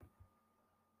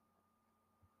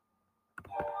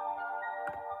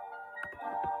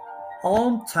A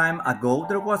long time ago,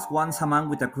 there was once a man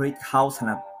with a great house and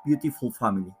a beautiful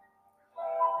family.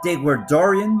 They were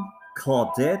Dorien,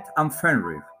 Claudette, and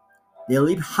Fenrir. They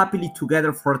lived happily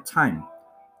together for a time,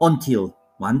 until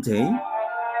one day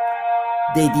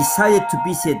they decided to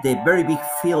visit the very big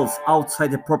fields outside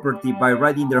the property by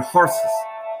riding their horses.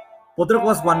 But there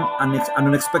was an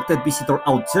unexpected visitor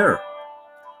out there.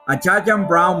 A giant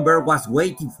brown bear was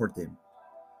waiting for them.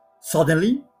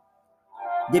 Suddenly,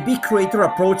 the big creature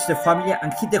approached the family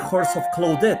and hit the horse of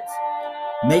Claudette,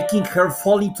 making her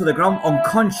fall to the ground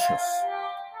unconscious.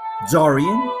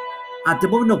 Dorien, at the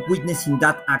moment of witnessing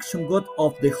that action, got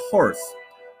off the horse,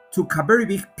 took a very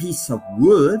big piece of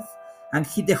wood, and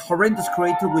hit the horrendous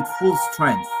creature with full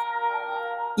strength.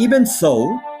 Even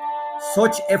so,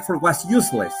 such effort was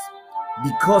useless,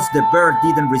 because the bear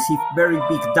didn't receive very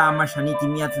big damage and it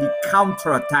immediately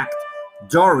counterattacked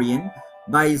Dorien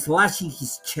by slashing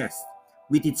his chest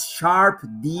with its sharp,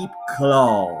 deep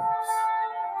claws.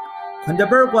 When the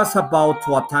bear was about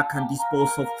to attack and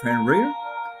dispose of Fenrir,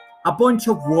 a bunch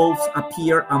of wolves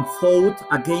appeared and fought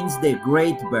against the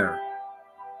great bear.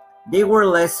 They were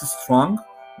less strong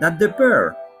than the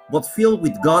bear, but filled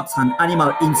with guts and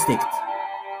animal instinct.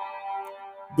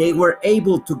 They were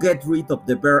able to get rid of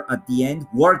the bear at the end,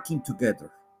 working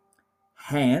together.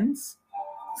 Hence,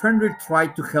 Fenrir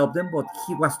tried to help them, but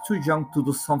he was too young to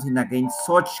do something against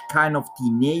such kind of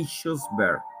tenacious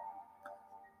bear.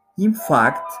 In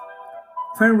fact,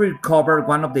 Fenrir covered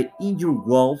one of the injured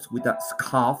wolves with a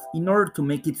scarf in order to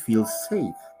make it feel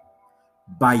safe.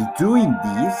 By doing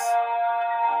this,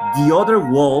 the other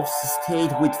wolves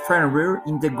stayed with Fenrir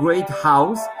in the great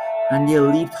house and they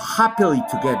lived happily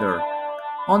together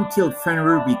until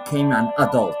Fenrir became an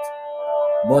adult.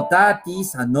 But that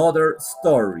is another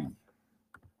story.